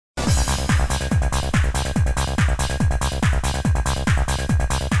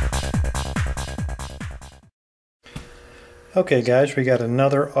Okay guys, we got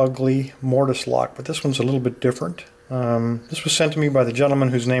another ugly mortise lock, but this one's a little bit different. This was sent to me by the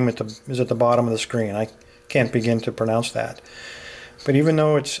gentleman whose name is at the bottom of the screen. I can't begin to pronounce that. But even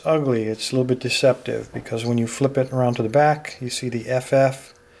though it's ugly, it's a little bit deceptive, because when you flip it around to the back, you see the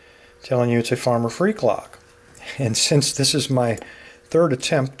FF telling you it's a FarmerFreak lock. And since this is my third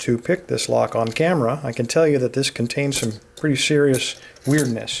attempt to pick this lock on camera, I can tell you that this contains some pretty serious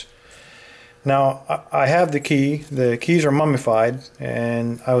weirdness. Now, I have the key. The keys are mummified,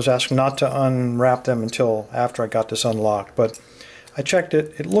 and I was asked not to unwrap them until after I got this unlocked. But I checked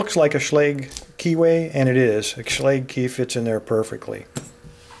it. It looks like a Schlage keyway, and it is. A Schlage key fits in there perfectly.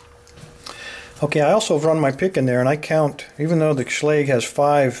 Okay, I also run my pick in there, and I count, even though the Schlage has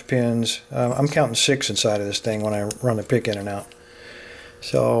 5 pins, I'm counting 6 inside of this thing when I run the pick in and out.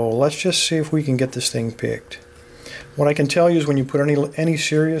 So let's just see if we can get this thing picked. What I can tell you is when you put any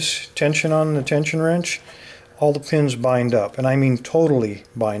serious tension on the tension wrench, all the pins bind up, and I mean totally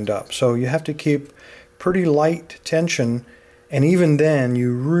bind up. So you have to keep pretty light tension, and even then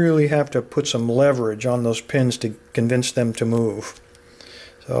you really have to put some leverage on those pins to convince them to move.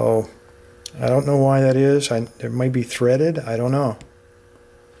 So I don't know why that is. It might be threaded. I don't know.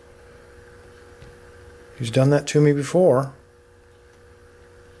 He's done that to me before.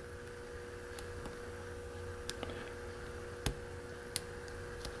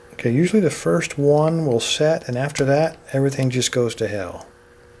 Okay, usually the first one will set, and after that, everything just goes to hell.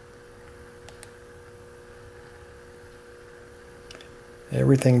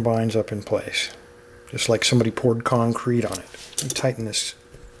 Everything binds up in place, just like somebody poured concrete on it. Let me tighten this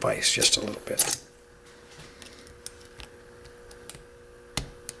vise just a little bit.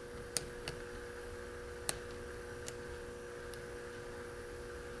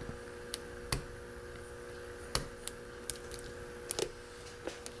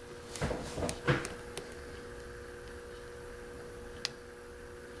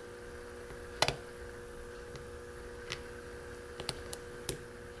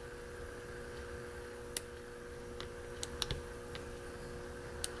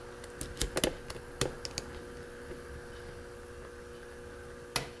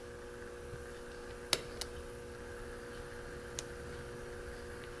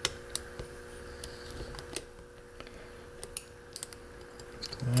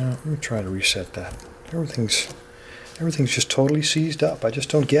 Now, let me try to reset that. Everything's just totally seized up. I just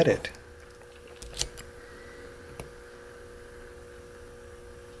don't get it.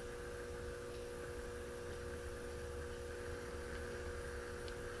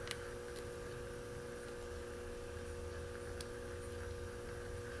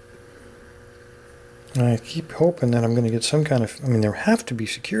 I keep hoping that I'm going to get some kind of... I mean, there have to be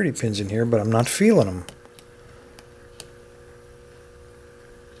security pins in here, but I'm not feeling them.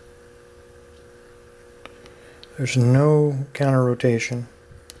 There's no counter rotation.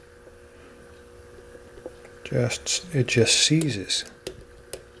 It just seizes.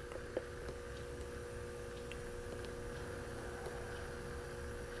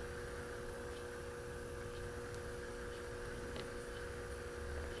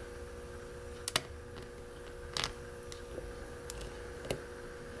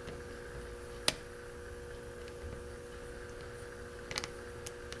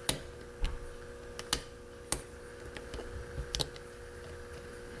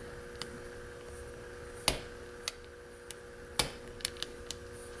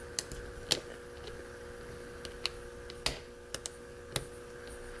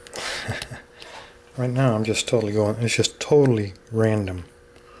 Right now I'm just totally going, it's just totally random.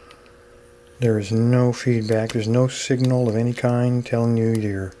 There is no feedback, there's no signal of any kind telling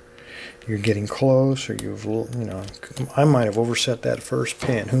you you're getting close, or I might have overset that first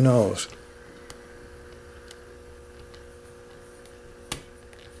pin, who knows.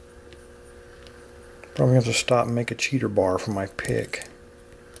 Probably have to stop and make a cheater bar for my pick.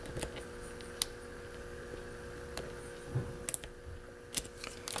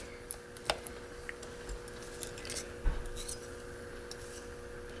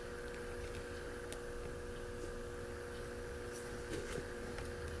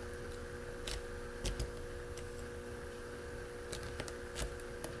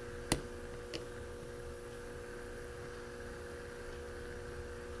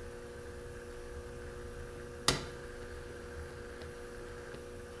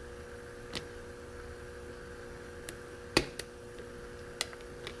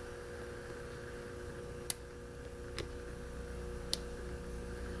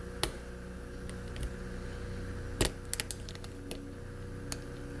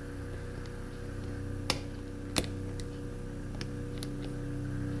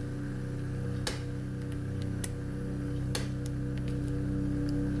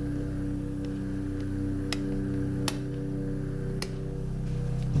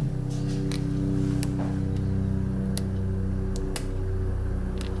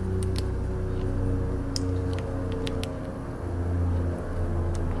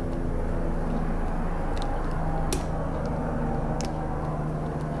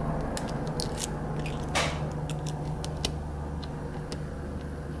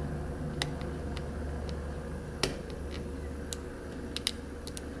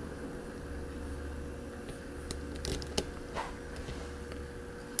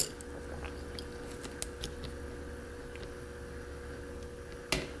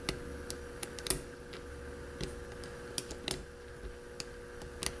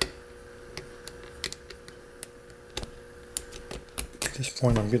 this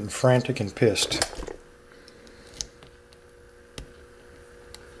point I'm getting frantic and pissed.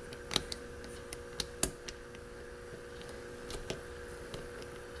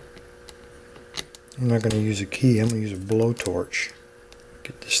 I'm not going to use a key, I'm going to use a blowtorch.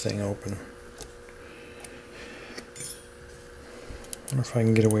 Get this thing open. I wonder if I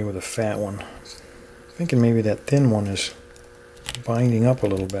can get away with a fat one. I'm thinking maybe that thin one is binding up a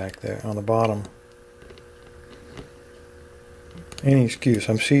little back there on the bottom. Any excuse,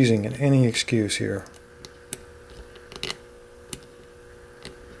 I'm seizing at any excuse here.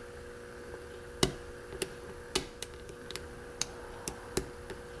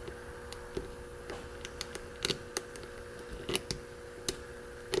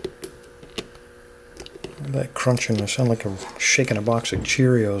 That crunching, I sound like I'm shaking a box of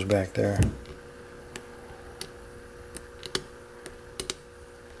Cheerios back there.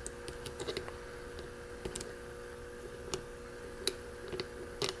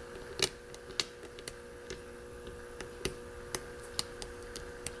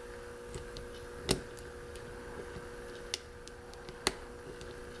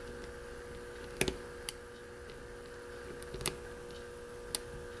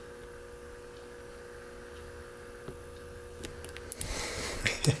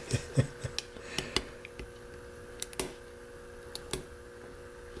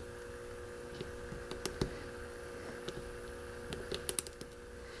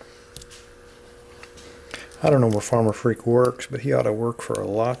 I don't know where FarmerFreak works, but he ought to work for a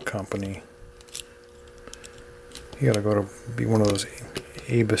lock company. He ought to go to be one of those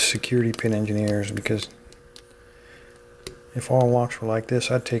ABUS security pin engineers, because if all locks were like this,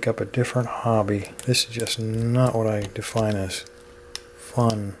 I'd take up a different hobby. This is just not what I define as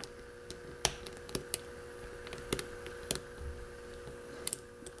fun.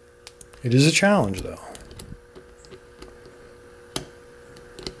 It is a challenge, though.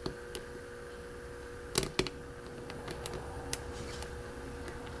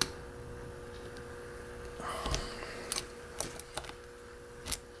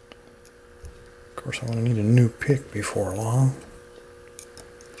 Of course, I'm going to need a new pick before long.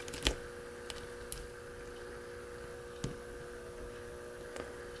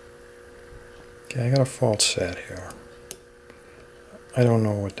 Okay, I got a false set here. I don't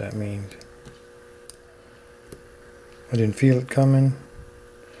know what that means. I didn't feel it coming.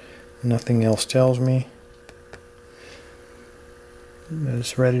 Nothing else tells me that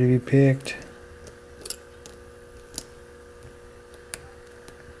it's ready to be picked.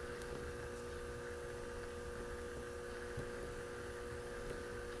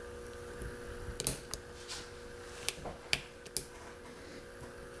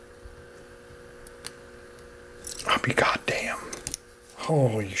 I'll be goddamn.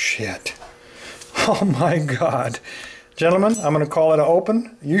 Holy shit. Oh my god. Gentlemen, I'm going to call it an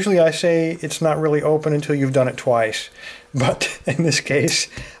open. Usually I say it's not really open until you've done it twice. But in this case,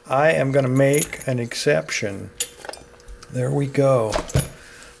 I am going to make an exception. There we go.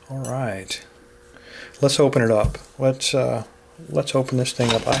 Alright. Let's open it up. Let's open this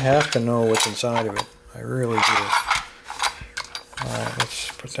thing up. I have to know what's inside of it. I really do. Alright,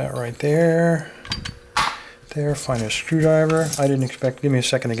 let's put that right there. There, find a screwdriver. I didn't expect, give me a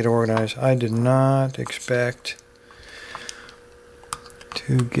second to get organized. I did not expect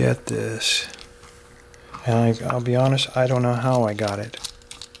to get this. And I'll be honest, I don't know how I got it.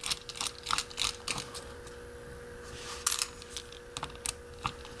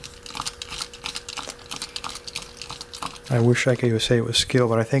 I wish I could say it was skill,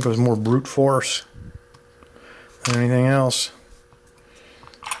 but I think it was more brute force than anything else.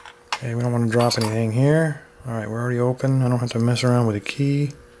 Okay, we don't want to drop anything here. Alright, we're already open. I don't have to mess around with a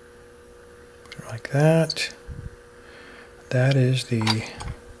key. Put it like that. That is the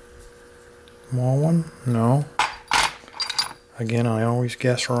small one? No. Again, I always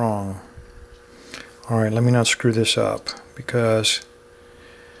guess wrong. Alright, let me not screw this up, because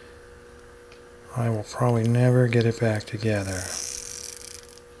I will probably never get it back together.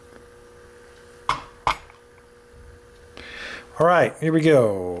 Alright, here we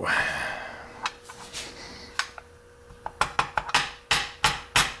go.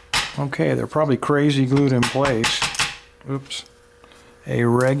 Okay, they're probably crazy glued in place. Oops. A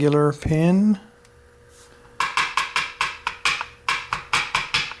regular pin.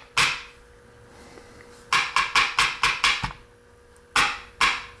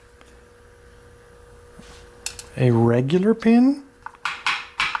 A regular pin?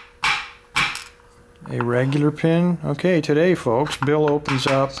 A regular pin. Okay, today, folks, Bill opens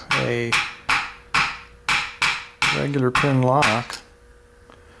up a regular pin lock.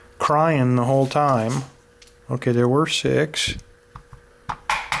 Crying the whole time. Okay, there were 6.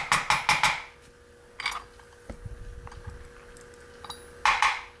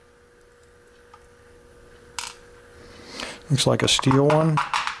 Looks like a steel one.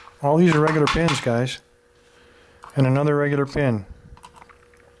 All these are regular pins, guys. And another regular pin.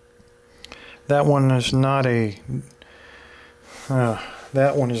 That one is not a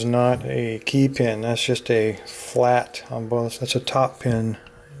key pin. That's just a flat on both. That's a top pin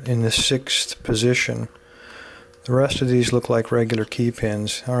in the 6th position. The rest of these look like regular key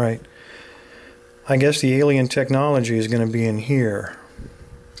pins. Alright. I guess the alien technology is going to be in here.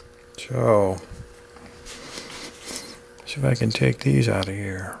 So, see if I can take these out of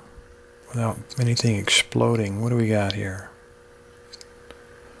here without anything exploding. What do we got here?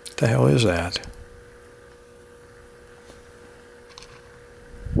 What the hell is that?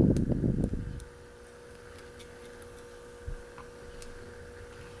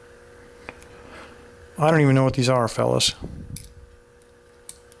 I don't even know what these are, fellas.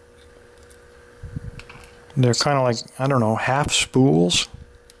 They're kind of like, I don't know, half spools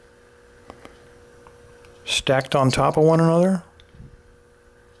stacked on top of one another.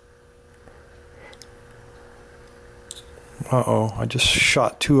 Uh-oh, I just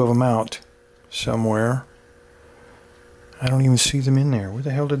shot 2 of them out somewhere. I don't even see them in there. Where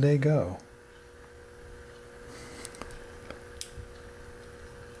the hell did they go?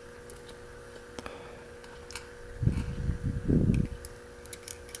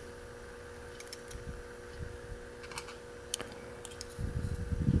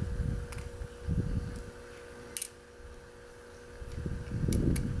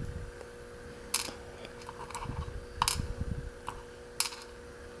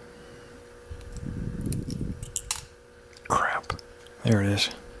 Crap. There it is.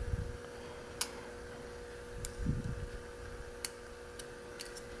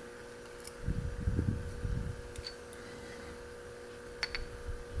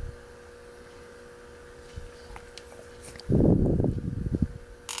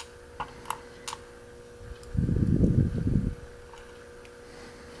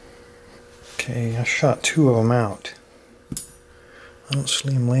 Okay, I shot 2 of them out. I don't see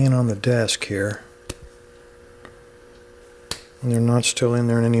them laying on the desk here. And they're not still in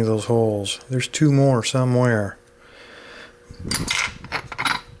there in any of those holes. There's 2 more somewhere.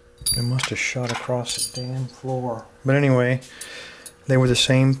 I must have shot across the damn floor. But anyway, they were the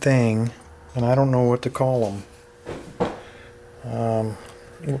same thing, and I don't know what to call them.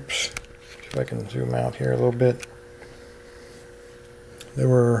 Oops. See if I can zoom out here a little bit. There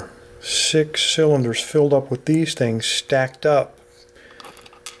were 6 cylinders filled up with these things stacked up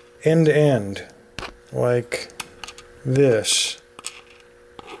end to end like this.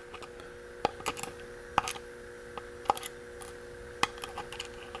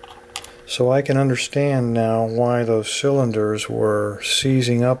 So I can understand now why those cylinders were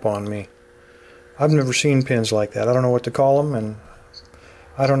seizing up on me. I've never seen pins like that. I don't know what to call them, and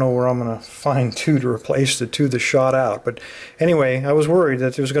I don't know where I'm going to find 2 to replace the 2 that shot out. But anyway, I was worried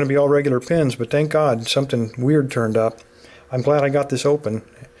that there was going to be all regular pins, but thank God something weird turned up. I'm glad I got this open.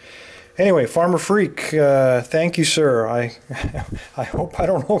 Anyway, FarmerFreak, thank you, sir. I hope I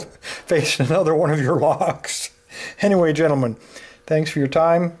don't face another one of your locks. Anyway, gentlemen, thanks for your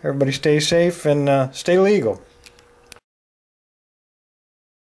time. Everybody stay safe and stay legal.